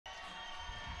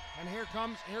And here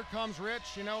comes Rich.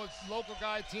 You know, it's local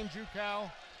guy, Team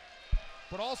Jucal,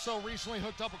 but also recently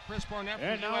hooked up with Chris Barnett from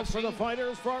And now UFC. for the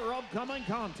fighters for our upcoming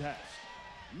contest.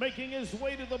 Making his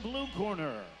way to the blue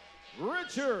corner,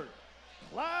 Richard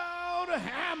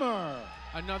Cloudhammer.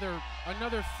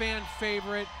 Another fan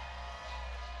favorite.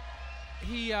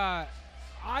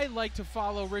 I like to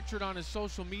follow Richard on his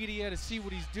social media to see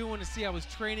what he's doing, to see how his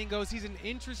training goes. He's an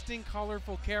interesting,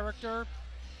 colorful character,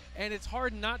 and it's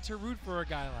hard not to root for a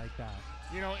guy like that.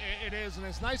 You know, it is, and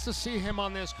it's nice to see him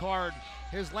on this card.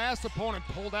 His last opponent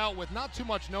pulled out with not too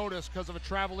much notice because of a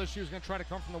travel issue. He was going to try to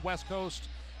come from the West Coast.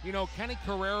 You know, Kenny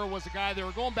Correa was a guy, they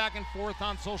were going back and forth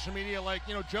on social media, like,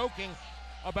 you know, joking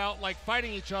about, like,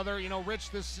 fighting each other. You know, Rich,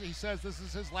 he says this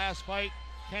is his last fight.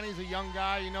 Kenny's a young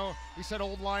guy, you know, he said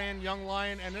old lion, young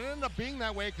lion, and it ended up being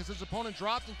that way because his opponent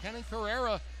dropped and Kenny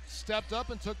Correa stepped up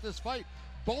and took this fight.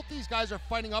 Both these guys are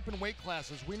fighting up in weight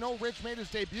classes. We know Rich made his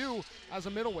debut as a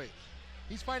middleweight.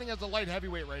 He's fighting as a light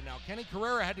heavyweight right now. Kenny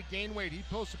Correa had to gain weight. He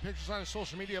posted pictures on his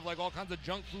social media of like all kinds of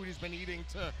junk food he's been eating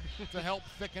to help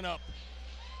thicken up.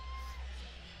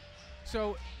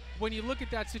 So when you look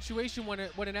at that situation, when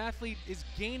an athlete is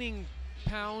gaining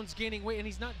pounds, gaining weight, and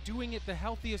he's not doing it the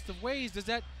healthiest of ways, does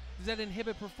that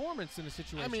inhibit performance in a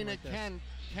situation I mean, like this? Can.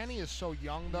 Kenny is so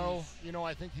young, though. You know,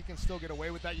 I think he can still get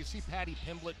away with that. You see Paddy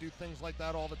Pimblett do things like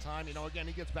that all the time. You know, again,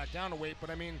 he gets back down to weight, but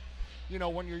I mean, you know,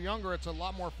 when you're younger, it's a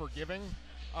lot more forgiving.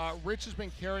 Rich has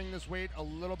been carrying this weight a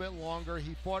little bit longer.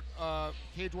 He fought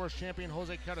Cage Wars champion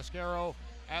Jose Carrasquero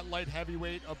at light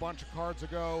heavyweight a bunch of cards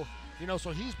ago. You know,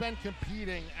 so he's been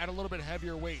competing at a little bit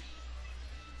heavier weight.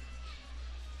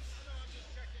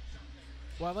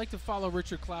 Well, I like to follow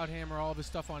Richard Cloudhammer, all of his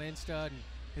stuff on Insta and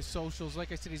his socials.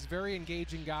 Like I said, he's a very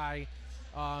engaging guy.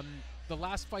 The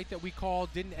last fight that we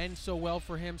called didn't end so well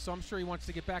for him, so I'm sure he wants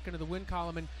to get back into the win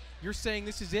column. And you're saying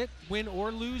this is it? Win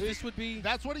or lose, this would be?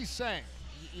 That's what he's saying.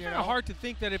 You Kind know, of hard to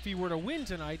think that if he were to win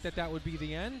tonight that would be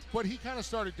the end. But he kind of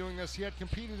started doing this. He had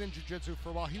competed in jiu-jitsu for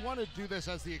a while. He wanted to do this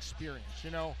as the experience, you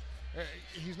know.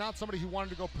 He's not somebody who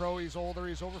wanted to go pro. He's older.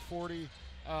 He's over 40.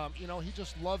 You know, he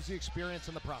just loves the experience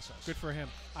and the process. Good for him.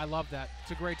 I love that.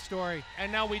 It's a great story.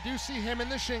 And now we do see him in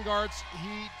the shin guards.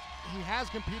 He has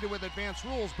competed with advanced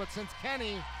rules, but since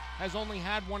Kenny has only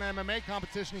had one MMA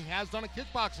competition, he has done a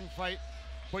kickboxing fight,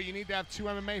 but you need to have 2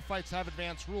 MMA fights to have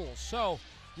advanced rules. So,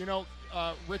 you know,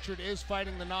 Richard is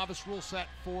fighting the novice rule set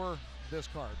for this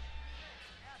card.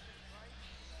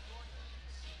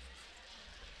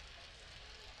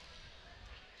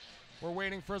 We're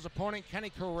waiting for his opponent, Kenny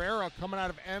Correa, coming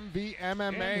out of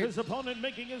MVMMA. And his opponent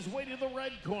making his way to the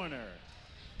red corner,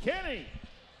 Kenny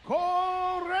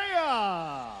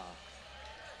Correa.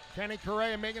 Kenny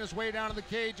Correa making his way down to the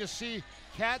cage. You see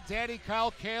Cat Daddy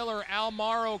Kyle Kaler, Al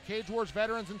Morrow, Cage Wars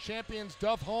veterans and champions,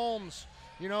 Duff Holmes,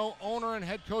 you know, owner and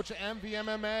head coach of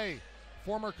MVMMA,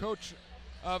 former coach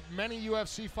of many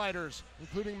UFC fighters,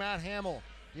 including Matt Hamill.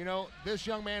 You know, this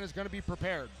young man is going to be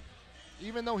prepared.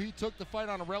 Even though he took the fight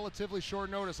on a relatively short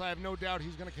notice, I have no doubt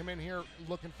he's going to come in here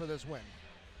looking for this win.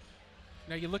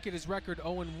 Now you look at his record,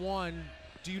 0-1.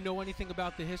 Do you know anything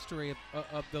about the history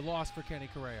of the loss for Kenny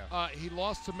Correa? He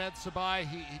lost to Med Sabai.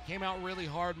 He came out really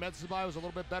hard. Med Sabai was a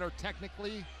little bit better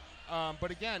technically.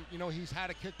 But again, you know, he's had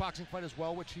a kickboxing fight as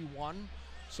well, which he won.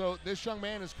 So this young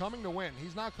man is coming to win.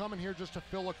 He's not coming here just to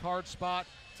fill a card spot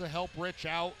to help Rich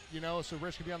out, you know, so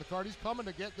Rich can be on the card. He's coming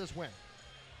to get this win.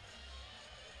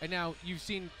 And now we've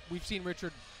seen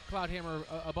Richard Cloudhammer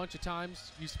a bunch of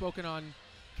times. You've spoken on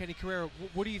Kenny Correa.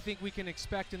 What do you think we can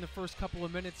expect in the first couple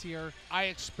of minutes here? I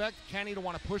expect Kenny to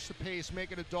want to push the pace,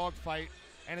 make it a dogfight,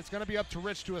 and it's going to be up to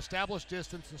Rich to establish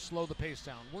distance and slow the pace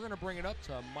down. We're going to bring it up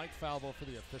to Mike Falvo for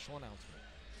the official announcement.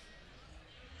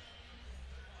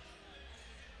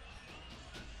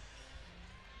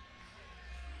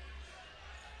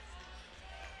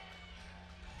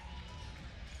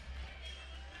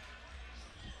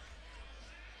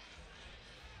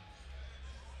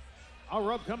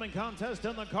 Our upcoming contest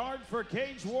on the card for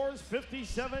Cage Wars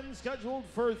 57, scheduled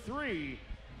for 3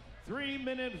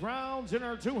 3-minute rounds in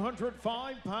our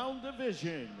 205-pound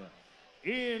division.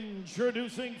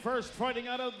 Introducing first, fighting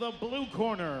out of the blue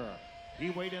corner.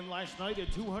 He weighed in last night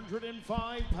at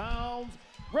 205 pounds,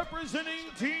 representing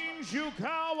Team Jucal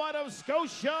out of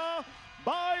Scotia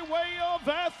by way of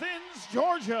Athens,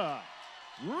 Georgia,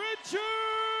 Richard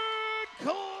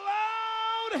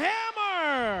Cloudhammer.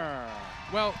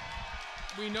 Well,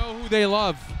 we know who they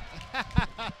love.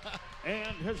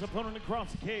 And his opponent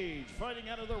across the cage, fighting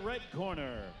out of the red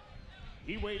corner.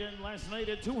 He weighed in last night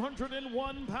at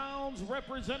 201 pounds,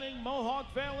 representing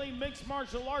Mohawk Valley Mixed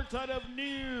Martial Arts out of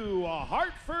New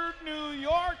Hartford, New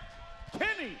York,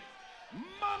 Kenny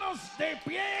Manos de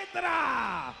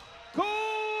Piedra, Correa.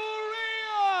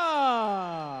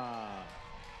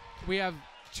 We have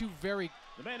two very...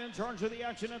 The man in charge of the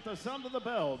action at the sound of the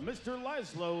bell, Mr.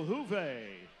 Laszlo Huve.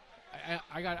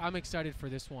 I'm excited for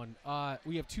this one.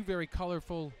 We have two very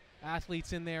colorful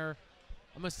athletes in there.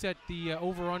 I'm going to set the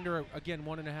over-under, again,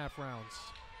 1.5 rounds.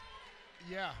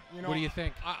 Yeah, you know. What do you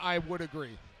think? I would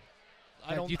agree.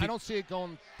 I don't see it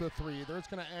going to 3 either. It's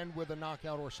going to end with a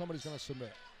knockout or somebody's going to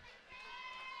submit.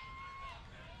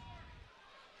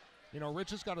 You know, Rich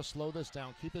has got to slow this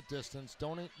down, keep it distance.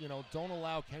 Don't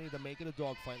allow Kenny to make it a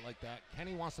dogfight like that.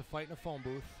 Kenny wants to fight in a phone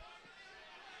booth.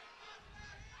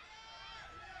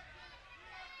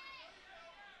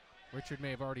 Richard may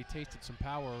have already tasted some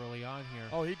power early on here.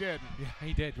 Oh, he did. Yeah,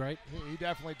 he did, right? He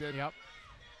definitely did. Yep.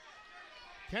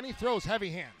 Kenny throws heavy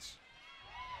hands.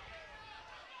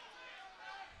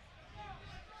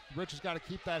 Rich has got to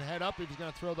keep that head up if he's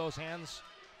going to throw those hands.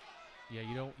 Yeah,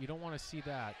 you don't want to see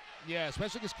that. Yeah,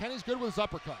 especially because Kenny's good with his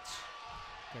uppercuts.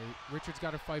 Okay, Richard's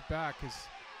got to fight back because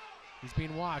he's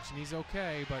being watched and he's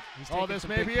okay, but he's taking some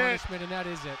big punishment, and that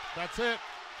is it. That's it.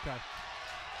 Okay.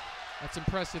 That's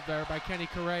impressive there by Kenny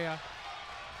Correa,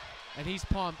 and he's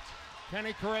pumped.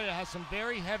 Kenny Correa has some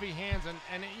very heavy hands,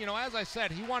 and you know, as I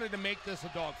said, he wanted to make this a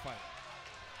dogfight.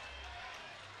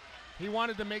 He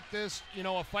wanted to make this, you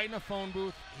know, a fight in a phone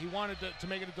booth. He wanted to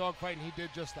make it a dogfight, and he did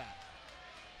just that.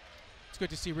 It's good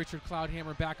to see Richard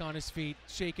Cloudhammer back on his feet,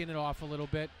 shaking it off a little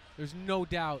bit. There's no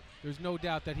doubt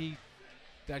that he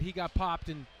got popped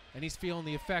and he's feeling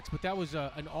the effects, but that was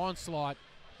an onslaught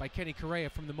by Kenny Correa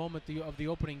from the moment of the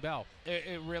opening bell.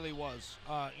 It really was.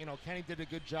 You know, Kenny did a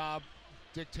good job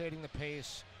dictating the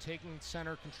pace, taking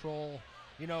center control,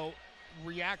 you know,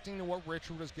 reacting to what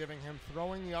Richard was giving him,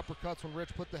 throwing the uppercuts when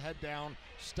Rich put the head down,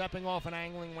 stepping off and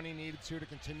angling when he needed to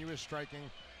continue his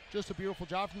striking. Just a beautiful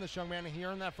job from this young man, and he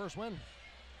earned that first win.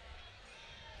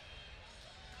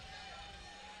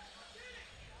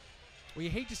 Well, you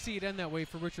hate to see it end that way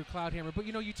for Richard Cloudhammer, but,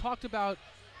 you know, you talked about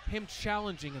him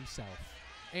challenging himself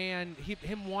and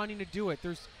him wanting to do it.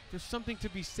 There's something to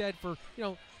be said for, you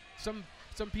know, some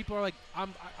people are like,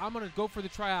 I'm going to go for the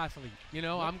triathlete. You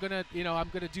know, I'm going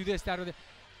to do this, that, or that.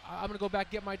 I'm going to go back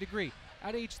and get my degree.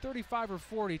 At age 35 or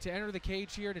 40, to enter the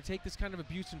cage here, to take this kind of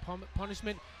abuse and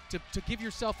punishment, to give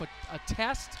yourself a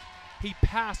test, he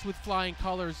passed with flying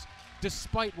colors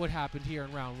despite what happened here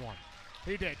in round 1.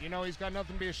 He did. You know, he's got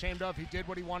nothing to be ashamed of. He did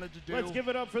what he wanted to do. Let's give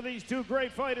it up for these two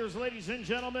great fighters, ladies and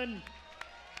gentlemen.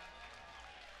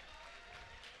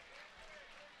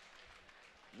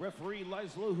 Referee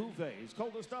Laszlo Huve has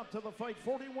called a stop to the fight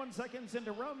 41 seconds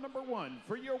into round number 1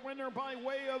 for your winner by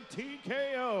way of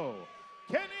TKO,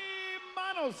 Kenny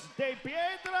Manos de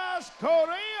Piedras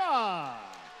Correa.